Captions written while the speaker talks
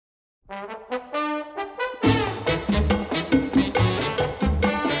Welcome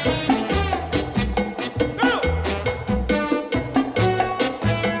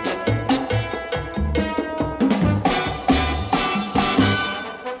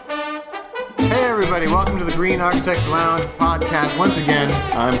to the Green Architects Lounge podcast. Once again,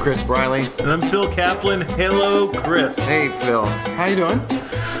 I'm Chris Briley. And I'm Phil Kaplan. Hello, Chris. Hey, Phil. How you doing?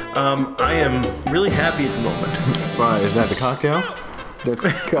 I am really happy at the moment. Is that the cocktail? That's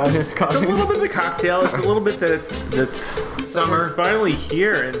causing It's a little bit of the cocktail. It's a little bit that it's summer. It's finally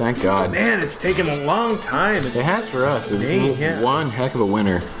here. And thank God. Man, it's taken a long time. It has for us. It was one heck of a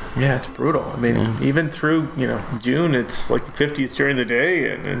winter. Yeah, it's brutal. I mean, even through June, it's like the 50s during the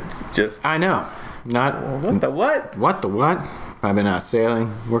day, and it's just. I know. Not what the what? What the what? I've been out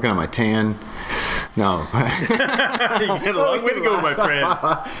sailing, working on my tan. No. You got a long way to go, my friend.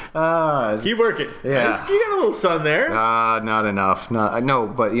 Keep working. Yeah. You got a little sun there. Not enough. No,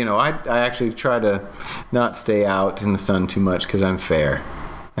 but I actually try to not stay out in the sun too much because I'm fair.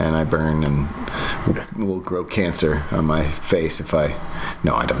 And I burn and will grow cancer on my face if I...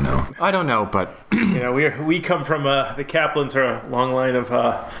 No, I don't know. I don't know, but... we come from... the Kaplans are a long line of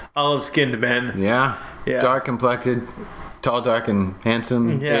olive-skinned men. Yeah. Dark complected, tall, dark, and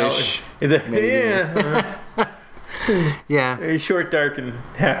handsome-ish. Yeah. Yeah. Very short, dark, and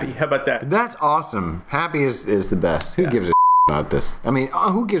happy. How about that? That's awesome. Happy is the best. Who gives a about this? I mean,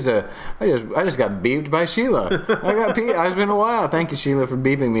 who gives a... I just got beeped by Sheila. It's been a while. Thank you, Sheila, for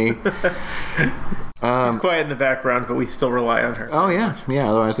beeping me. She's quiet in the background, but we still rely on her. Oh, yeah.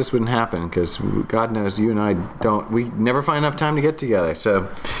 Otherwise, this wouldn't happen because God knows you and I we never find enough time to get together. So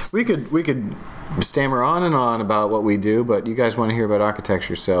we could stammer on and on about what we do, but you guys want to hear about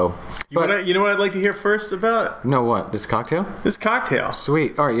architecture, so... You know what I'd like to hear first about? No, what? This cocktail? This cocktail.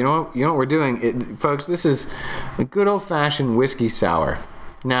 Sweet. All right, you know what we're doing? Folks, this is a good old-fashioned whiskey sour.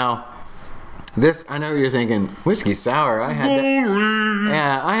 Now... This, I know you're thinking, whiskey sour, I had that.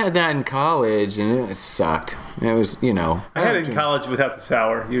 Yeah, I had that in college, and it sucked. It was, I had it in college without the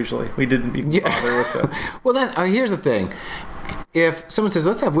sour, usually. We didn't even bother with it. Well, then, here's the thing. If someone says,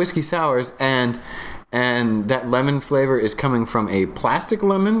 let's have whiskey sours, and that lemon flavor is coming from a plastic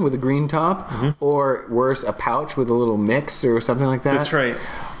lemon with a green top, or worse, a pouch with a little mix or something like that. That's right.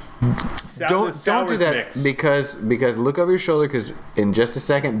 Don't do that mix. because look over your shoulder because in just a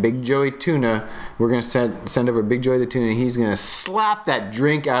second, Big Joey Tuna, we're gonna send over Big Joey the Tuna, and he's gonna slap that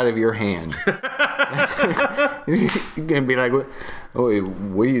drink out of your hand. He's gonna be like, what are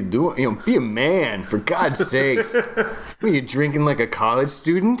you doing? Be a man, for God's sakes. What are you drinking like a college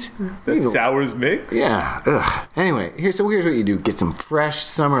student? The sours mix? Yeah. Ugh. Anyway, here's what you do: get some fresh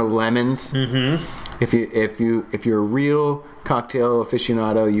summer lemons. If you're a real cocktail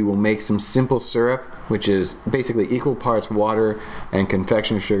aficionado, you will make some simple syrup, which is basically equal parts water and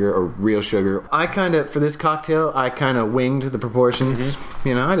confection sugar or real sugar. For this cocktail, I kind of winged the proportions.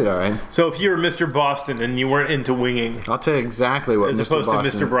 I did all right. So if you were Mr. Boston and you weren't into winging, I'll tell you exactly what Mr. Boston... As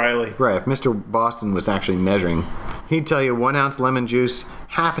opposed to Mr. Briley. Right, if Mr. Boston was actually measuring, he'd tell you 1 ounce lemon juice,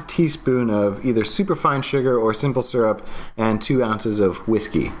 half a teaspoon of either superfine sugar or simple syrup, and 2 ounces of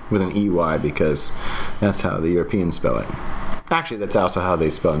whiskey with an EY because that's how the Europeans spell it. Actually, that's also how they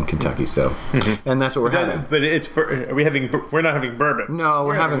spell in Kentucky. So, and that's what we're having. But we're not having bourbon. No,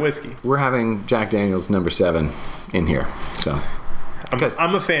 we're having whiskey. We're having Jack Daniel's No. 7 in here. So,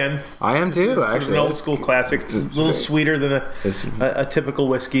 I'm a fan. I am too. It's actually, an old school classic. It's a little sweeter than a typical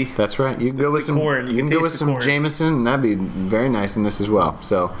whiskey. That's right. You can go with some corn. You can go with some Jameson, and that'd be very nice in this as well.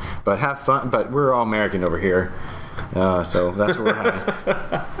 So, but have fun. But we're all American over here. So that's what we're having.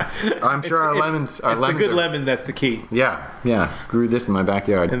 I'm sure our lemons the good lemon, that's the key. Yeah. Grew this in my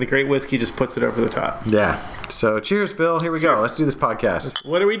backyard. And the great whiskey just puts it over the top. Yeah. So cheers, Phil. Here we go. Let's do this podcast.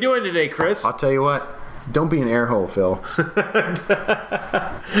 What are we doing today, Chris? I'll tell you what. Don't be an air hole, Phil.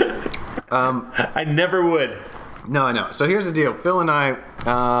 I never would. No, I know. So here's the deal. Phil and I,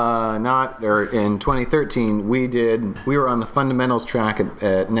 in 2013, we were on the fundamentals track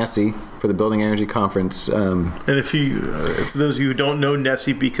at NESE for the Building Energy Conference. And for those of you who don't know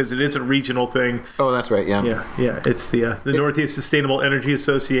NESE, because it is a regional thing. Oh, that's right. Yeah. Yeah. It's the Northeast Sustainable Energy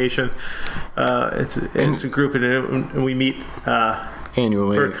Association. It's a group, and we meet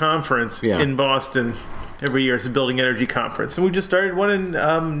annually for a conference in Boston. Every year it's a Building Energy Conference. And we just started one in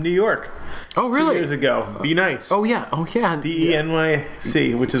New York. Oh, really? 2 years ago. Be Nice. Oh, yeah.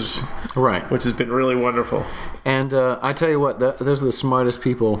 BENYC, which has been really wonderful. And I tell you what, those are the smartest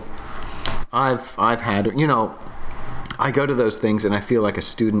people I've had. I go to those things and I feel like a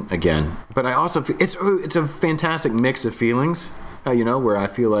student again. But I also feel it's a fantastic mix of feelings. where I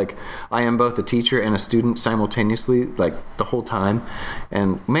feel like I am both a teacher and a student simultaneously, like the whole time.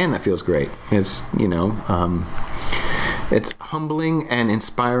 And man, that feels great. It's, it's humbling and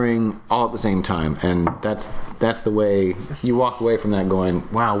inspiring all at the same time, and that's the way you walk away from that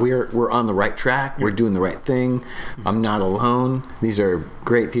going, wow, we're on the right track, we're doing the right thing, I'm not alone, these are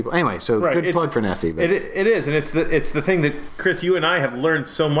great people. Anyway, so good plug for Nessie. It is, and it's the thing that, Chris, you and I have learned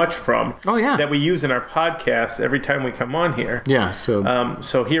so much from. Oh yeah. That we use in our podcast every time we come on here. Yeah.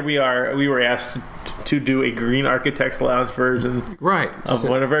 So here we are. We were asked to do a Green Architects Lounge version of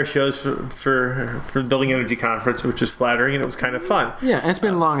one of our shows for the Building Energy Conference, which is flattering, and it was kind of fun. Yeah, and it's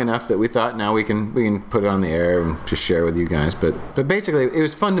been long enough that we thought now we can put it on the air and just share with you guys. But basically, it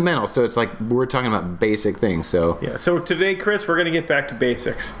was fundamental. So it's like we're talking about basic things. So yeah. So today, Chris, we're going to get back to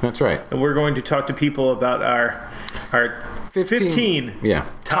basics. That's right. And we're going to talk to people about our 15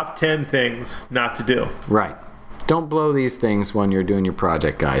 top 10 things not to do. Right. Don't blow these things when you're doing your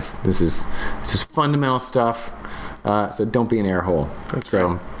project, guys. This is fundamental stuff. So don't be an air hole. That's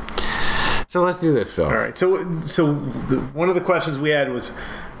right. So let's do this, Phil. All right. So one of the questions we had was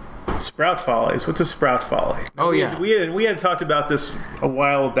sprout follies. What's a sprout folly? We had talked about this a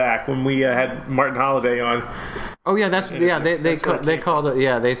while back when we had Martin Holliday on. Oh yeah, they called it.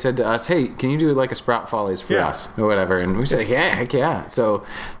 Yeah, they said to us, "Hey, can you do like a sprout follies for us or whatever?" And we said, "Yeah, heck yeah." So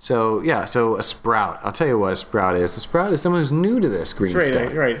a sprout. I'll tell you what a sprout is. A sprout is someone who's new to this green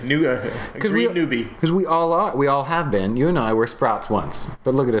stuff. Right, newbie. Because we all are. We all have been. You and I were sprouts once,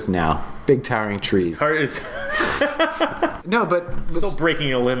 but look at us now, big towering trees. It's no, but still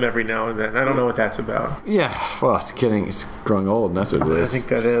breaking a limb every now and then. I don't know what that's about. Yeah, well, it's kidding. It's growing old. That's what it is. I think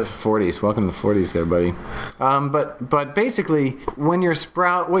that is 40s. Welcome to the 40s, there, buddy. But basically, when you're a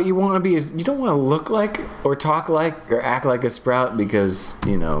sprout, what you want to be is you don't want to look like or talk like or act like a sprout because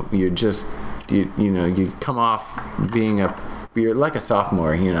you're just you come off being you're like a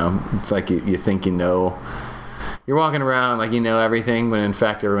sophomore. It's like you think you're walking around like you know everything, when in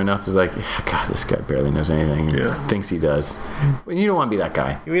fact everyone else is like, God, this guy barely knows anything. And thinks he does. But you don't want to be that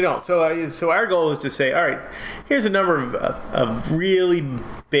guy. We don't. So our goal is to say, all right, here's a number of really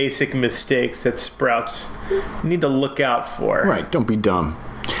basic mistakes that sprouts need to look out for. Right. Don't be dumb.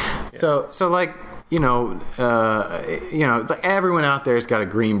 Yeah. So like. Like everyone out there has got a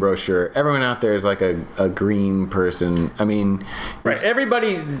green brochure. Everyone out there is like a green person. I mean, right.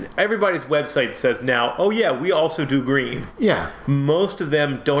 Everybody's website says now, oh yeah, we also do green. Yeah. Most of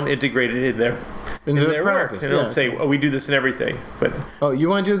them don't integrate it in their work. They don't say, oh, we do this in everything. But you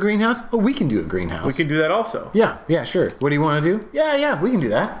want to do a greenhouse? Oh, we can do a greenhouse. We can do that also. Yeah, sure. What do you want to do? Yeah, we can do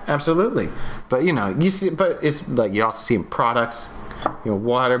that. Absolutely. But you see, but it's like you also see in products.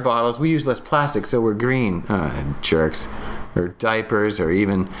 Water bottles. We use less plastic, so we're green. Jerks. Or diapers, or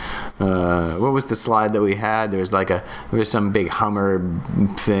even what was the slide that we had? There was some big Hummer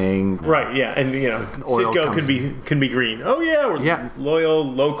thing. Right. Yeah, and Citgo can be green. Oh yeah, we're loyal,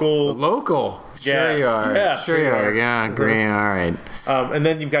 local. Local. Sure you are. Yeah, sure you are. Yeah, green. All right. And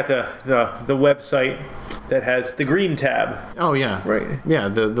then you've got the website that has the green tab. Oh yeah. Right. Yeah,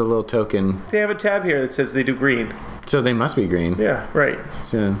 the little token. They have a tab here that says they do green. So they must be green. Yeah, right.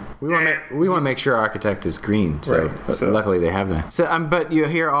 So we want to make sure our architect is green. So, right. Luckily they have that. So but you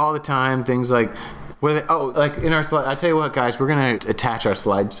hear all the time things like, what are they? Oh, like in our slide. I tell you what, guys, we're gonna attach our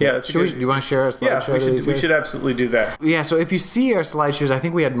slideshow. Yeah, do you want to share our slideshow? Yeah, we should absolutely do that. Yeah. So if you see our slideshows, I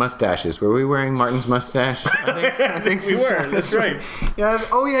think we had mustaches. Were we wearing Martin's mustache? I think we were. That's right. Yeah.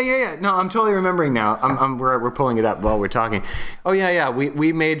 Oh yeah. No, I'm totally remembering now. We're pulling it up while we're talking. Oh yeah.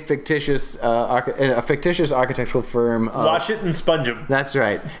 We made a fictitious architectural firm. Wash it and sponge them. That's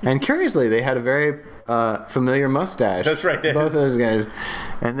right. And curiously, they had a very familiar mustache. That's right. Both of those guys.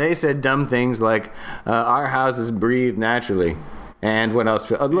 And they said dumb things like, our houses breathe naturally. And what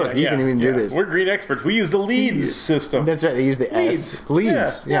else? Oh, look, you can even do this. We're green experts. We use the LEEDs system. That's right. They use the LEEDs.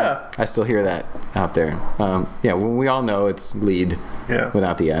 LEEDs. Yeah. I still hear that out there. We all know it's LEED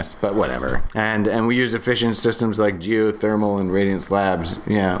without the S, but whatever. And we use efficient systems like geothermal and radiant slabs.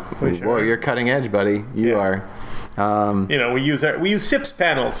 Yeah. Whoa, you're cutting edge, buddy. You are. We use SIPS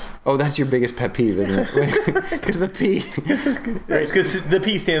panels. Oh, that's your biggest pet peeve, isn't it? Because the P. Right, because the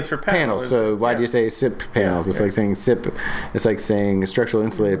P stands for panels. So why do you say SIP panels? It's like saying SIP. It's like saying structural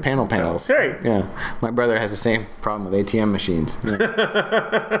insulated panels. Right. Yeah. My brother has the same problem with ATM machines.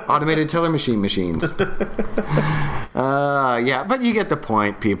 Yeah. Automated teller machines. But you get the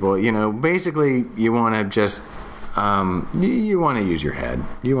point, people. Basically, you want to just. You want to use your head.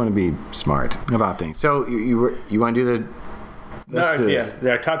 You want to be smart about things. So you want to do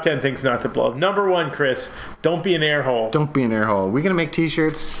There are top 10 things not to blow. Number 1, Chris, don't be an air hole. Don't be an air hole. We gonna make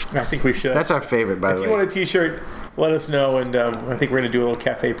T-shirts? I think we should. That's our favorite, by the way. If you want a T-shirt, let us know, and I think we're gonna do a little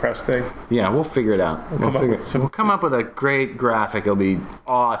cafe press thing. Yeah, we'll figure it out. We'll come up with a great graphic. It'll be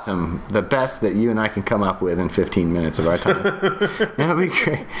awesome. The best that you and I can come up with in 15 minutes of our time. That'll be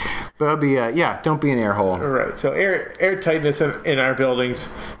great. But it'll be don't be an air hole. All right. So air tightness in our buildings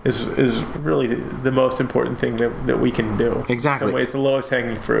is really the most important thing that we can do. Exactly. In some ways, the lowest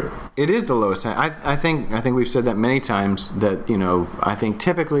hanging fruit. It is the lowest. I think we've said that many times. That I think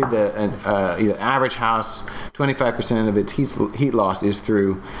typically the average house, 25% of its heat loss is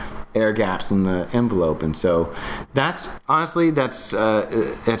through air gaps in the envelope, and so that's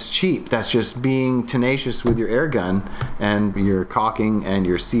cheap. That's just being tenacious with your air gun and your caulking and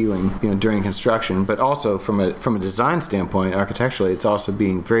your sealing during construction. But also from a design standpoint, architecturally, it's also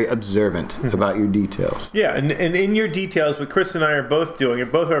being very observant about your details. Yeah, and in your details, what Chris and I are both doing, and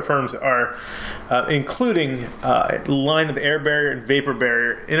both our firms are including a line of air barrier and vapor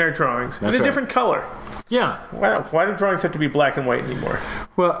barrier in our drawings in a different color. Yeah. Wow. Why do drawings have to be black and white anymore?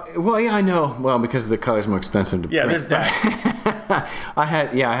 Well, yeah, I know. Well, because the color's more expensive to print. Yeah, there's that. I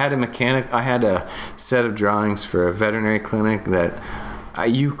had a set of drawings for a veterinary clinic that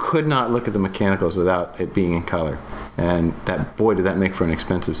you could not look at the mechanicals without it being in color. And did that make for an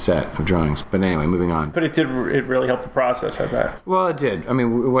expensive set of drawings. But anyway, moving on. But it really helped the process, I bet. Well, it did. I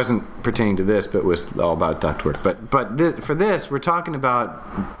mean, it wasn't pertaining to this, but it was all about ductwork. But for this, we're talking about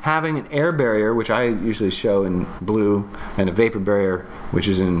having an air barrier, which I usually show in blue, and a vapor barrier, which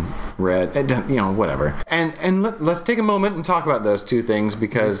is in red. Whatever. And let's take a moment and talk about those two things,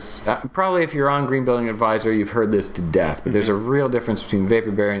 because probably if you're on Green Building Advisor, you've heard this to death. But there's a real difference between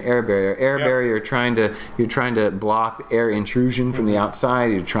vapor barrier and air barrier. Air barrier, you're trying to block air intrusion from the outside.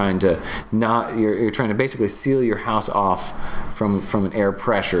 You're trying to basically seal your house off from an air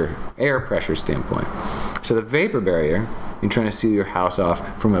pressure standpoint. So the vapor barrier, you're trying to seal your house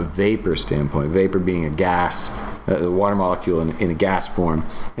off from a vapor standpoint. Vapor being a gas, a water molecule in a gas form.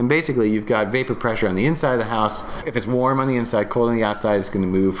 And basically you've got vapor pressure on the inside of the house. If it's warm on the inside, cold on the outside, it's going to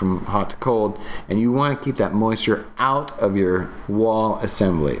move from hot to cold. And you want to keep that moisture out of your wall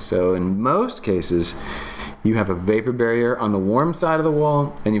assembly. So in most cases, you have a vapor barrier on the warm side of the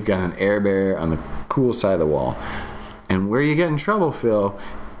wall, and you've got an air barrier on the cool side of the wall. And where you get in trouble, Phil,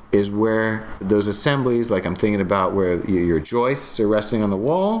 is where those assemblies, like I'm thinking about where your joists are resting on the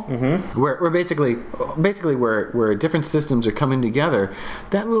wall, where basically where different systems are coming together,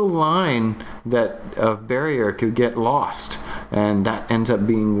 that little line of barrier could get lost, and that ends up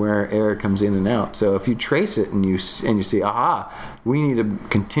being where air comes in and out. So if you trace it and you see, we need a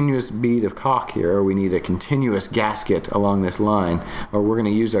continuous bead of caulk here, or we need a continuous gasket along this line, or we're going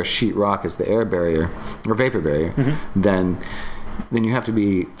to use our sheetrock as the air barrier or vapor barrier, then you have to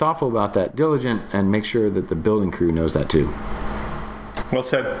be thoughtful about that, diligent, and make sure that the building crew knows that too. Well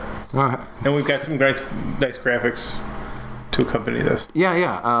said. All right. And we've got some nice graphics to accompany this.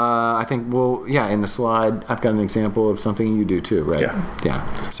 Yeah. I think in the slide, I've got an example of something you do too, right?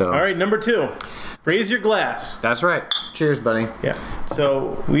 Yeah. So. All right, number 2. Raise your glass. That's right. Cheers, buddy. Yeah.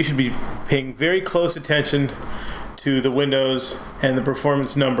 So we should be paying very close attention to the windows and the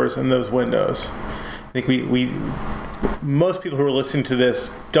performance numbers in those windows. I think most people who are listening to this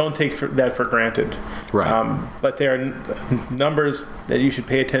don't take that for granted. Right. But there are numbers that you should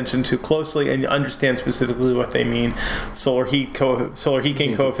pay attention to closely and understand specifically what they mean. Solar heat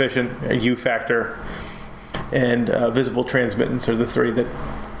gain coefficient, U factor, and visible transmittance are the 3 that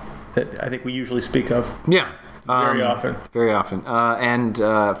I think we usually speak of. Yeah. Very often. Very often. And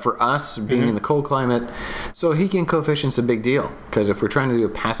for us, being in the cold climate, so heat gain coefficient's a big deal. Because if we're trying to do a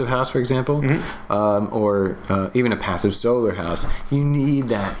passive house, for example, or even a passive solar house, you need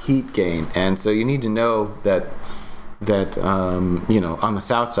that heat gain. And so you need to know that on the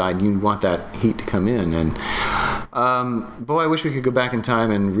south side, you want that heat to come in. And I wish we could go back in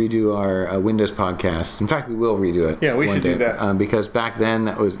time and redo our Windows podcast. In fact, we will redo it. Yeah, we should do that. Because back then,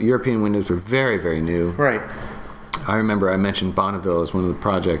 European windows were very, very new. Right. I remember I mentioned Bonneville as one of the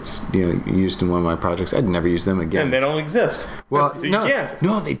projects, used in one of my projects. I'd never use them again. And they don't exist. Well,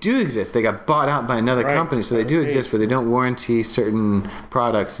 no, they do exist. They got bought out by another company, so they do exist, but they don't warranty certain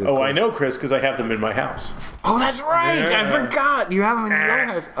products. I know, Chris, because I have them in my house. Oh, that's right. Yeah. I forgot. You have them in your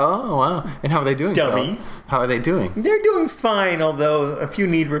house. Oh, wow. And how are they doing? Dummy. How are they doing? They're doing fine, although a few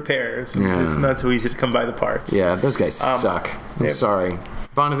need repairs. Yeah. It's not so easy to come by the parts. Yeah, those guys suck. I'm sorry.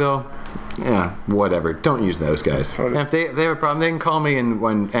 Bonneville, whatever. Don't use those guys. And if they have a problem, they can call me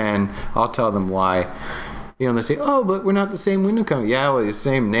and I'll tell them why. They say, but we're not the same window company. Yeah, well, the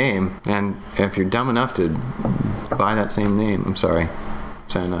same name. And if you're dumb enough to by that same name. I'm sorry.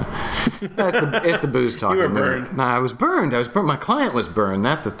 It's the booze talking. You were burned. No, I was burned. My client was burned.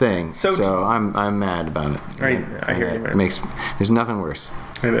 That's the thing. So I'm mad about it. I hear you. There's nothing worse.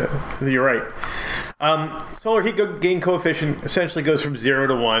 You're right. Solar heat gain coefficient essentially goes from 0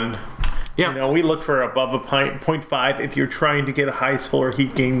 to 1. Yeah. We look for above a 0.5 if you're trying to get a high solar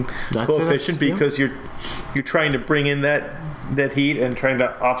heat gain coefficient because you're trying to bring in that heat and trying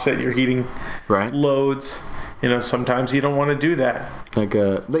to offset your heating loads. Sometimes you don't want to do that.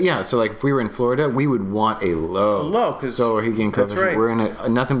 So if we were in Florida, we would want a low solar heat gain coefficient. Right. We're in a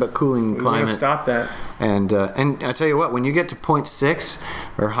nothing but cooling climate. We want to stop that. And I tell you what, when you get to 0.6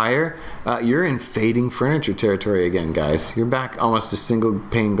 or higher, you're in fading furniture territory again, guys. You're back almost to single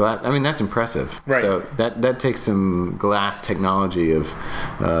pane glass. I mean, that's impressive. Right. So that takes some glass technology of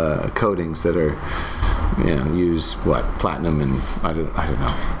coatings that are, use platinum and I don't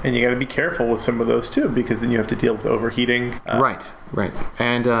know. And you got to be careful with some of those too, because then you have to deal with overheating. Right.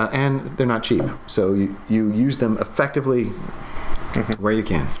 And they're not cheap, so you use them effectively where you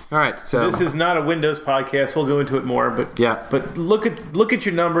can. All right, so this is not a Windows podcast. We'll go into it more, but But look at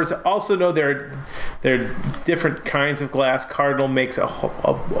your numbers. Also know there are different kinds of glass. Cardinal makes a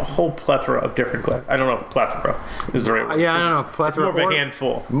whole plethora of different glass. I don't know if plethora is the right word. Yeah, I don't know. Plethora. It's more of a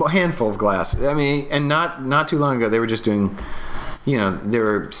handful. A handful of glass. I mean, and not too long ago they were just doing. They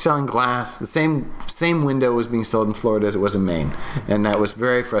were selling glass. The same window was being sold in Florida as it was in Maine, and that was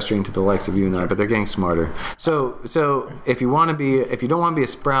very frustrating to the likes of you and I. But they're getting smarter. So if you don't want to be a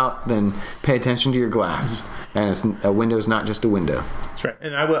sprout, then pay attention to your glass. And a window is not just a window. That's right.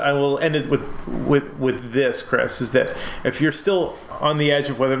 And I will end it with this, Chris, is that if you're still on the edge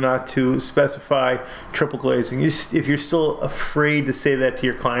of whether or not to specify triple glazing, if you're still afraid to say that to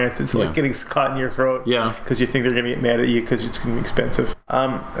your clients, it's like getting caught in your throat. Yeah. Because you think they're going to get mad at you because it's going to be expensive.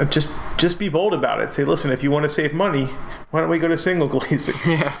 Just be bold about it. Say, listen, if you want to save money, why don't we go to single glazing?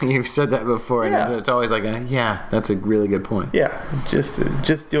 Yeah, you've said that before, and it's always like, that's a really good point. Yeah, just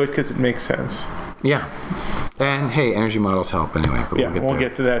do it because it makes sense. Yeah. And hey, energy models help anyway. But we'll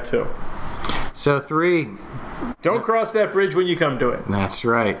get to that too. So 3. Don't cross that bridge when you come to it. That's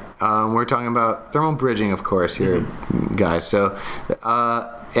right. We're talking about thermal bridging, of course, here, guys. So,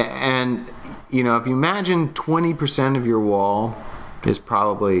 if you imagine 20% of your wall is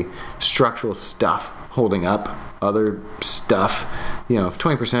probably structural stuff holding up other stuff. If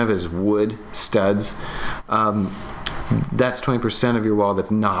 20% of it is wood studs, that's 20% of your wall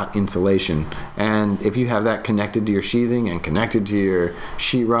that's not insulation. And if you have that connected to your sheathing and connected to your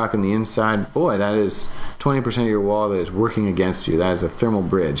sheetrock on the inside, boy, that is 20% of your wall that is working against you. That is a thermal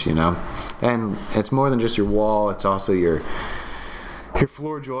bridge, And it's more than just your wall. It's also your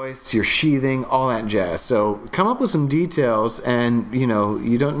floor joists, your sheathing, all that jazz. So come up with some details, and you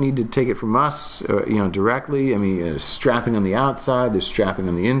don't need to take it from us, directly. I mean, there's strapping on the outside, there's strapping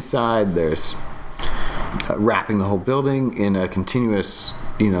on the inside, there's wrapping the whole building in a continuous,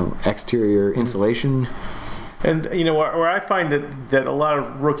 exterior insulation. And where I find that a lot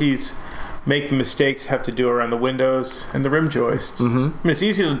of rookies make the mistakes have to do around the windows and the rim joists. Mm-hmm. I mean, it's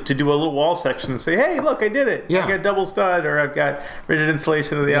easy to do a little wall section and say, hey, look, I did it. Yeah. I got double stud, or I've got rigid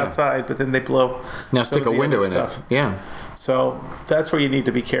insulation on the outside, but then they blow. Now stick a window in it. Yeah. So that's where you need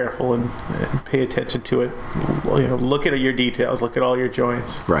to be careful and pay attention to it. Look at your details. Look at all your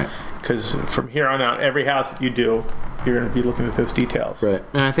joints. Right. Because from here on out, every house that you do, you're going to be looking at those details. Right.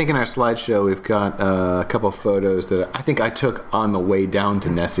 And I think in our slideshow, we've got a couple of photos that I think I took on the way down to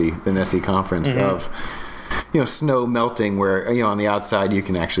the Nessie conference of, snow melting where, on the outside you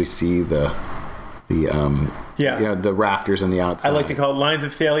can actually see the rafters on the outside. I like to call it lines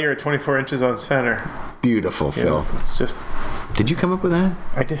of failure at 24 inches on center. Beautiful, Phil. It's just... Did you come up with that?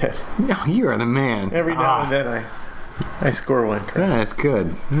 I did. No, you are the man. Every now and then I score one. Yeah, that's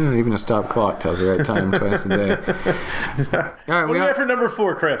good. Even a stop clock tells the right time twice a day. All right, what do we got for number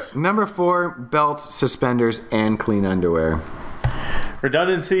 4, Chris? Number 4, belts, suspenders, and clean underwear.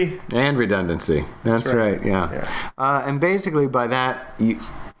 Redundancy. That's right. Yeah. And basically by that,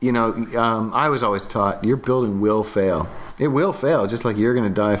 I was always taught your building will fail. It will fail, just like you're going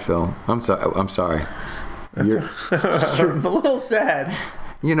to die, Phil. I'm sorry. I'm a little sad.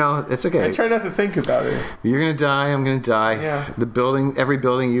 It's okay. I try not to think about it. You're going to die. I'm going to die. Yeah. Every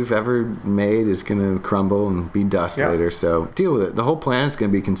building you've ever made is going to crumble and be dust later. So deal with it. The whole planet's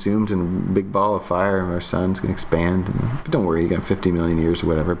going to be consumed in a big ball of fire, and our sun's going to expand. But don't worry, you got 50 million years or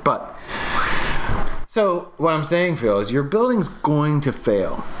whatever. But So what I'm saying, Phil, is your building's going to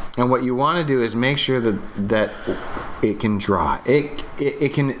fail, and what you want to do is make sure that it can draw.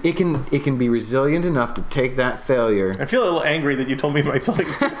 It can be resilient enough to take that failure. I feel a little angry that you told me my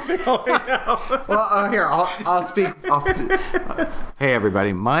building's going to fail right now. Well, here I'll speak. Hey,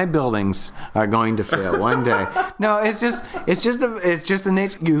 everybody, my buildings are going to fail one day. No, it's just the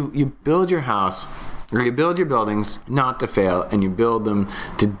nature. You build your house. Or you build your buildings not to fail, and you build them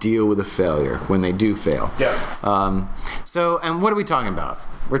to deal with a failure when they do fail. Yeah. So, and what are we talking about?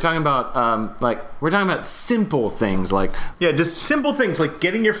 We're talking about simple things like just simple things like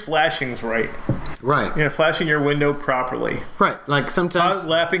getting your flashings right. Right. Flashing your window properly. Right. Like sometimes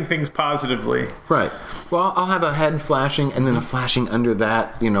lapping things positively. Right. Well, I'll have a head flashing and then a flashing under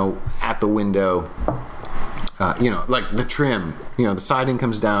that, at the window. Like the trim, the siding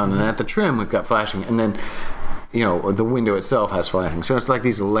comes down, and at the trim we've got flashing, and then, the window itself has flashing. So it's like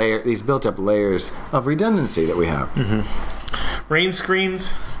these built-up layers of redundancy that we have. Mm-hmm. Rain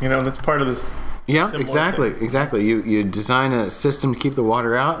screens, that's part of this. Yeah, exactly. You design a system to keep the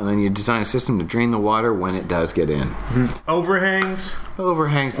water out, and then you design a system to drain the water when it does get in. Mm-hmm.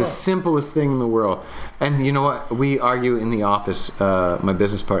 Overhangs, the simplest thing in the world. And you know what? We argue in the office, my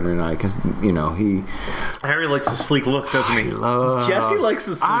business partner and I, because Harry likes the sleek look, doesn't he? Jesse likes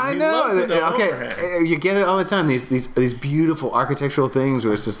the sleek. I know. Okay, you get it all the time. These beautiful architectural things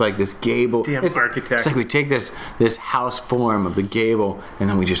where it's just like this gable. Damn architect. It's like we take this house form of the gable, and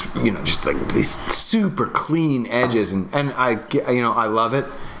then we just just like these super clean edges, and I love it,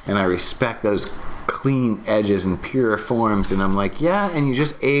 and I respect those clean edges and pure forms, and I'm like, and you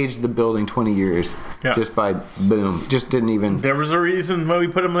just aged the building 20 years just by boom. Just didn't even. There was a reason why we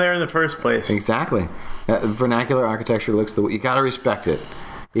put them there in the first place. Exactly. Vernacular architecture looks you gotta respect it,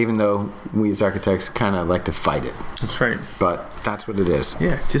 even though we as architects kind of like to fight it. That's right. But that's what it is.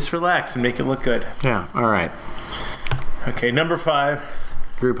 Yeah, just relax and make it look good. Yeah. All right. Okay, number 5.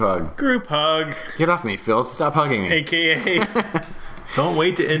 Group hug. Get off me, Phil. Stop hugging me. AKA, don't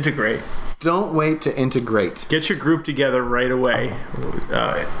wait to integrate. Don't wait to integrate. Get your group together right away.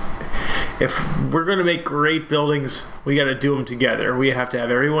 If we're going to make great buildings, we got to do them together. We have to have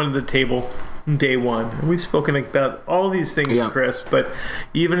everyone at the table day one. And we've spoken about all these things, Chris, but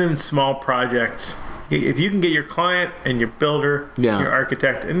even in small projects, if you can get your client and your builder, your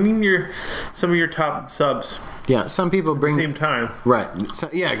architect, and some of your top subs. Yeah, some people bring at the same time. Right. So,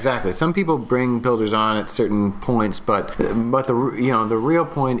 exactly. Some people bring builders on at certain points, but the real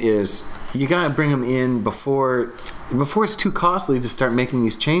point is you got to bring them in before it's too costly to start making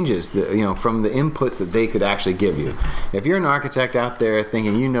these changes, from the inputs that they could actually give you. If you're an architect out there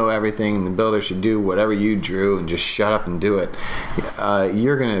thinking you know everything and the builder should do whatever you drew and just shut up and do it,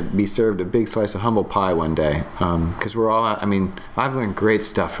 you're going to be served a big slice of humble pie one day. Because I've learned great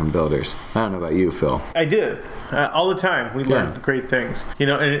stuff from builders. I don't know about you, Phil. I do. All the time. We learn great things.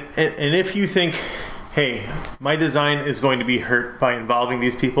 And if you think, hey, my design is going to be hurt by involving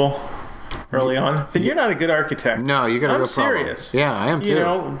these people early on, then you're not a good architect. No, you got a real problem. I'm serious. Yeah, I am too.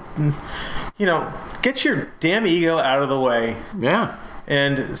 Get your damn ego out of the way. Yeah.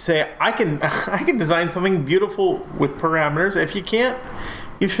 And say, I can design something beautiful with parameters. If you can't,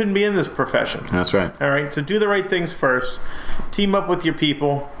 you shouldn't be in this profession. That's right. All right, so do the right things first. Team up with your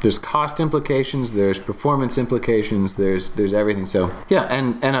people. There's cost implications, there's performance implications, there's everything. So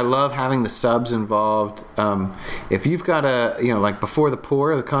and I love having the subs involved. If you've got like before the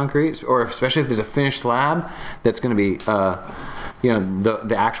pour of the concrete, or especially if there's a finished slab that's going to be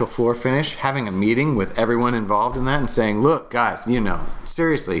the actual floor finish, having a meeting with everyone involved in that and saying, look, guys,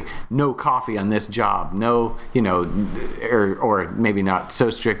 seriously, no coffee on this job. No, or maybe not so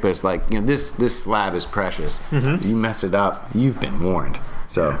strict, but it's like, this slab is precious. Mm-hmm. You mess it up, you've been warned.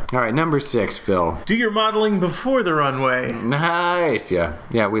 So, all right, number 6, Phil. Do your modeling before the runway. Nice, yeah.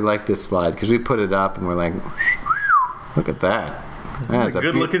 Yeah, we like this slide because we put it up and we're like, look at that. That's a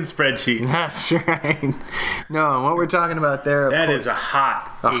good-looking spreadsheet. That's right. No, and what we're talking about there... That is a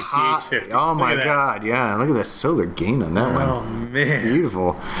hot ACH 50. Oh, my God, yeah. Look at the solar gain on that one. Oh, man.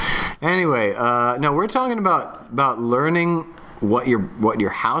 Beautiful. Anyway, no, we're talking about learning what your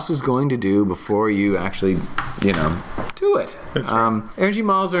house is going to do before you actually, do it. That's right. Energy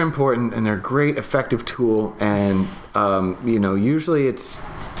models are important, and they're a great, effective tool, and, usually it's...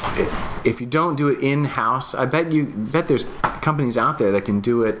 If you don't do it in-house, I bet there's companies out there that can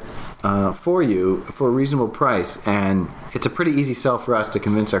do it for you for a reasonable price, and it's a pretty easy sell for us to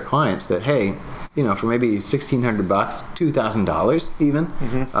convince our clients that, hey, for maybe $1,600, $2,000 even,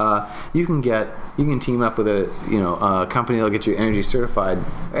 mm-hmm. You can team up with a company that'll get you Energy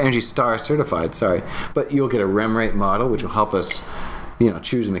Star certified, but you'll get a REM rate model, which will help us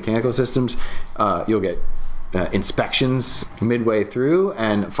choose mechanical systems, you'll get inspections midway through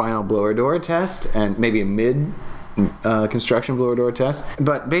and final blower door test and maybe a mid construction blower door test.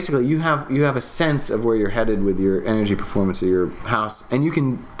 But basically you have a sense of where you're headed with your energy performance of your house, and you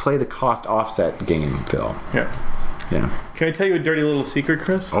can play the cost offset game, Phil. Yeah. Can I tell you a dirty little secret,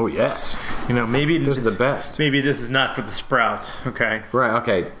 Chris? Oh yes. Maybe those are the best. Maybe this is not for the sprouts. Okay. Right.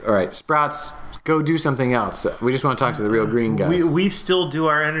 Okay. All right. Sprouts, go do something else. We just want to talk to the real green guys. We still do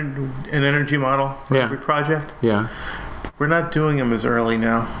an energy model for every project. Yeah. We're not doing them as early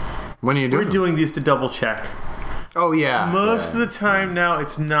now. When are you doing? We're doing these to double check. Oh yeah. Most of the time now,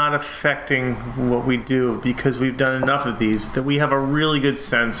 it's not affecting what we do because we've done enough of these that we have a really good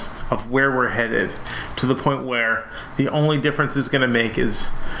sense of where we're headed, to the point where the only difference it's going to make is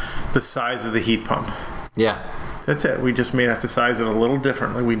the size of the heat pump. Yeah. That's it. We just may have to size it a little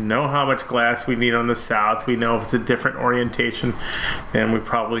differently. We know how much glass we need on the south. We know if it's a different orientation, then we're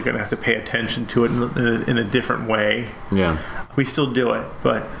probably going to have to pay attention to it in a different way. Yeah. We still do it,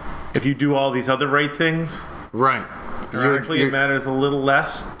 but if you do all these other right things, right, ironically, it matters a little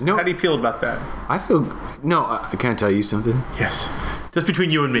less. No, how do you feel about that? I feel can I tell you something? Yes, just between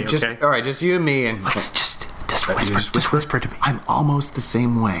you and me. Okay. All right, just you and me, and let's just whisper to me. I'm almost the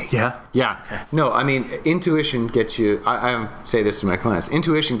same way. Yeah? Yeah. Okay. No, I mean, intuition gets you... I say this to my clients.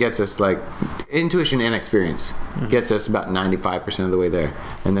 Intuition gets us, intuition and experience gets us about 95% of the way there.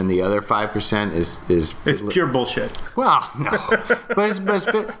 And then the other 5% is... It's pure bullshit. Well, no. but it's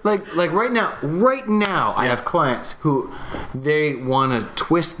like right now, I have clients who they want to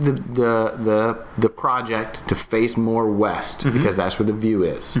twist the project to face more west because that's where the view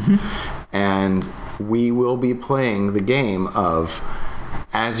is. And we will be playing the game of,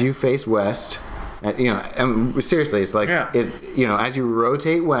 as you face west, seriously, it's like, as you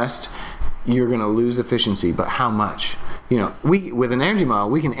rotate west, you're going to lose efficiency, but how much? With an energy model,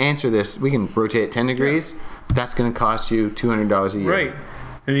 we can answer this. We can rotate 10 degrees. That's going to cost you $200 a year. Right.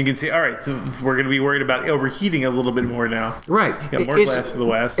 And you can see, all right, so we're going to be worried about overheating a little bit more now. Right. You got more glass to the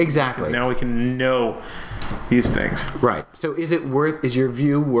west. Exactly. Now we can know these things. Right. So is your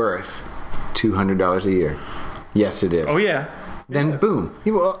view worth $200 a year? Yes, it is. Oh, yeah. Then boom.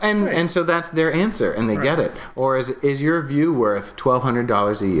 And so that's their answer, and they get it. Or is your view worth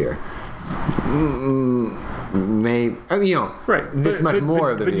 $1,200 a year? Maybe, right. This much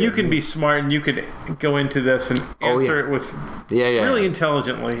more of the view. But you can be smart, and you could go into this and answer it with really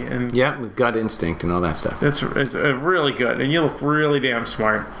intelligently. And with gut instinct and all that stuff. It's really good, and you look really damn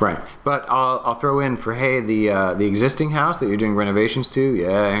smart. Right. But I'll throw in for, the existing house that you're doing renovations to,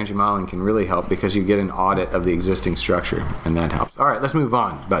 energy modeling can really help because you get an audit of the existing structure, and that helps. All right, let's move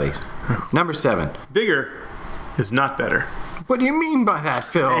on, buddy. Number 7. Bigger is not better. What do you mean by that,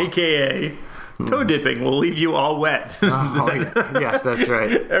 Phil? AKA... toe dipping will leave you all wet. Yes, that's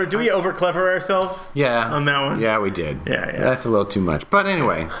right. Do we over clever ourselves? Yeah. On that one? Yeah, we did. Yeah. That's a little too much. But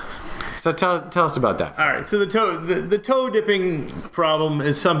anyway, so tell us about that. All right. So the toe dipping problem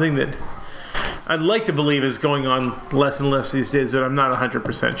is something that I'd like to believe is going on less and less these days, but I'm not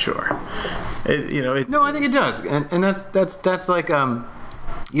 100% sure. No, I think it does, and that's like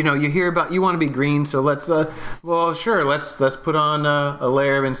you hear about you want to be green, so let's let's put on a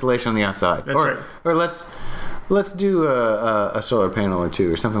layer of insulation on the outside. That's right. Or let's do a solar panel or two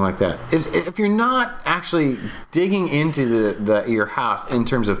or something like that. If you're not actually digging into your house in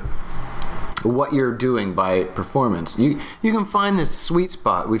terms of what you're doing by performance, you can find this sweet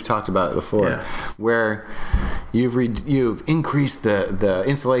spot we've talked about before, where you've increased the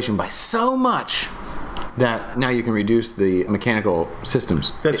insulation by so much that now you can reduce the mechanical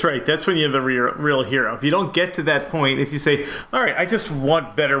systems. That's right. That's when you're the real hero. If you don't get to that point, if you say, all right, I just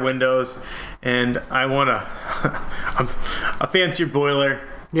want better windows and I want a fancier boiler.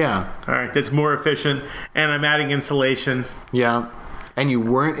 Yeah. All right, that's more efficient, and I'm adding insulation. Yeah. And you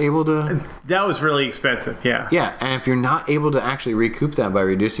weren't able to... That was really expensive, yeah. Yeah, and if you're not able to actually recoup that by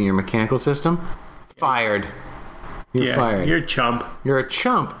reducing your mechanical system, fired. You're fired. You're a chump. You're a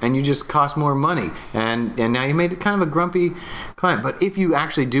chump, and you just cost more money. And now you made it kind of a grumpy client. But if you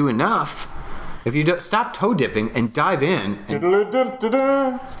actually do enough, if you stop toe dipping and dive in,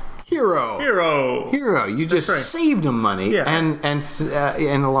 hero. You just saved them money, and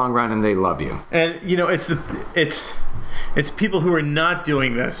in the long run, and they love you. And it's people who are not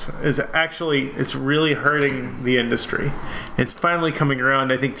doing this it's really hurting the industry. It's finally coming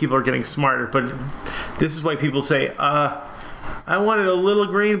around. I think people are getting smarter, but this is why people say, I wanted a little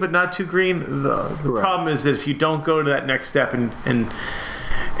green, but not too green. The problem is that if you don't go to that next step and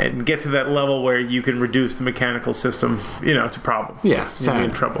get to that level where you can reduce the mechanical system, it's a problem. Yeah, you'll be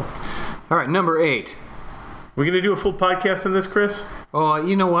in trouble. All right, number 8. We're going to do a full podcast on this, Chris? Oh,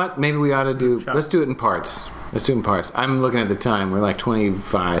 you know what? Maybe we ought to do... Let's do it in parts. I'm looking at the time. We're like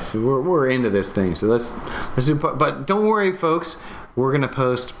 25. So we're into this thing. So let's do... But don't worry, folks. We're going to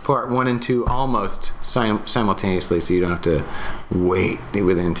post part 1 and 2 almost simultaneously, so you don't have to wait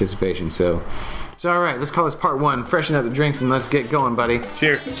with anticipation. So all right. Let's call this part 1. Freshen up the drinks and let's get going, buddy.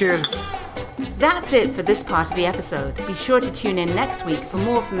 Cheers. Cheers. That's it for this part of the episode. Be sure to tune in next week for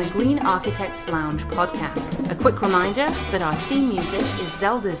more from the Green Architects Lounge podcast. A quick reminder that our theme music is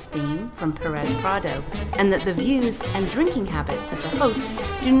Zelda's theme from Perez Prado, and that the views and drinking habits of the hosts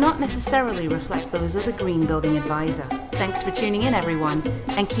do not necessarily reflect those of the Green Building Advisor. Thanks for tuning in, everyone,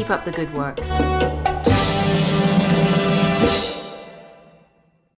 and keep up the good work.